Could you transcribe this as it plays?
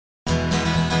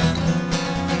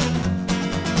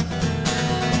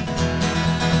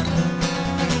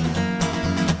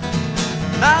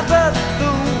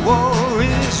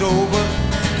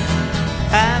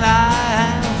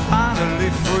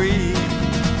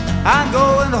I'm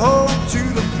going home to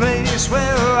the place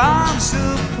where I'm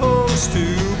supposed to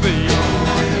be.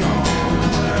 Going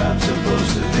home where I'm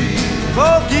supposed to be.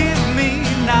 Forgive me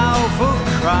now for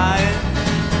crying,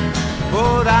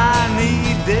 but I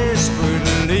need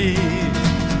desperately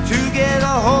to get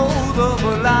a hold of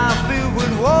a life filled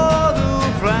with water,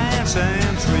 plants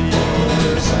and trees.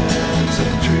 Water, plants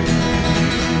and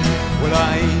trees. Well,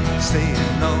 I ain't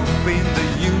staying up in the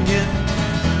Union.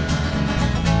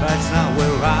 That's not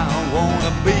where I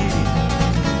wanna be.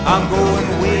 I'm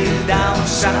going way down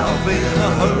south in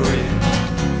a hurry,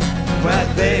 right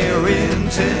there in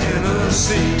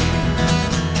Tennessee.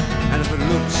 And if it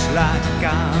looks like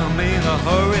I'm in a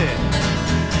hurry,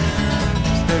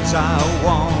 it's I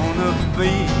wanna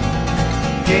be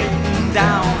getting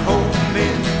down home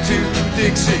into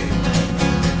Dixie,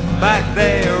 back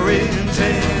there in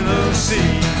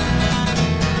Tennessee.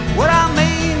 Well, I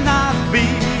may not be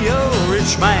a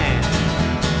rich man,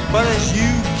 but as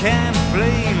you can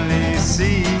plainly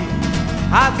see,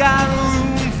 I've got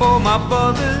room for my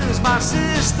brothers, my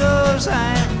sisters,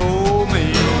 and for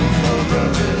me. Room for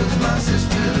brothers, my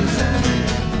sisters, and me.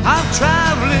 I'm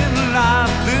traveling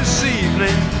life this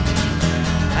evening,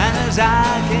 and as I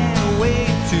can't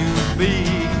wait to be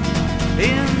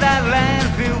in that land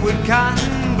filled with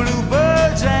cotton,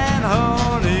 bluebirds, and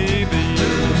honeybees.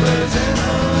 Bluebirds and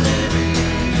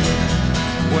honeybees.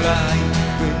 Well, I ain't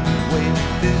been with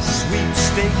this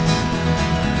sweepstakes,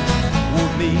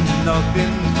 would mean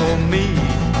nothing for me.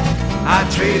 I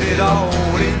traded all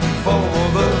in for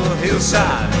the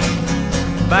hillside,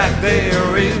 back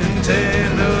there in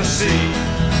Tennessee.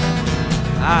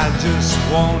 I just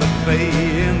wanna play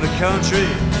in the country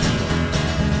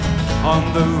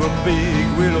under a big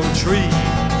willow tree.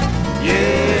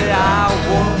 Yeah, I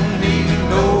won't need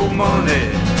no money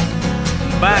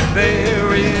back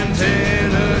there in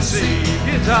Tennessee.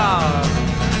 Guitar.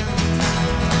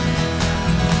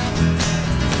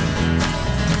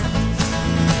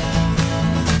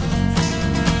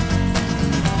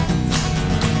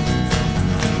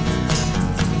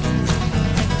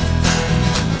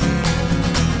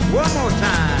 One more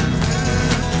time.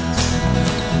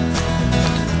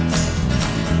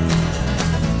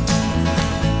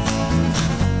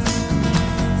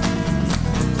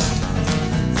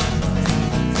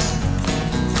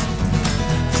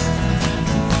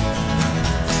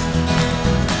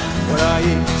 Well, I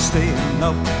ain't staying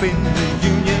up in the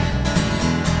Union.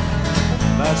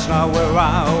 That's not where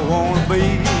I wanna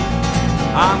be.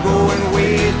 I'm going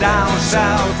way down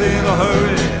south in a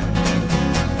hurry,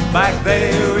 back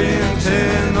there in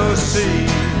Tennessee.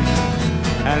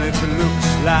 And if it looks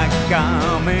like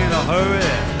I'm in a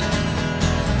hurry,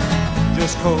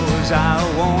 just 'cause I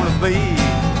wanna be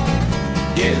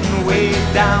getting way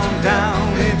down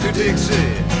into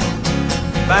Dixie,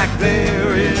 back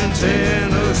there in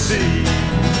Tennessee.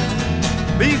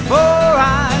 Before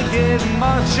I get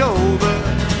much older,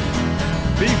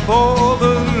 before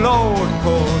the Lord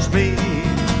calls me,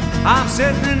 I'm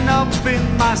setting up in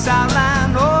my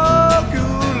sideline, oh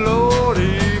good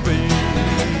Lordy be.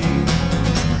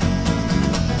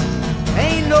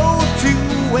 Ain't no two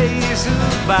ways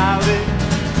about it,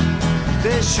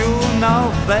 there's sure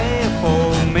enough there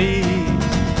for me.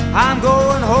 I'm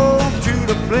going home to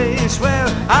the place where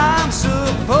I'm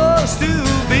supposed to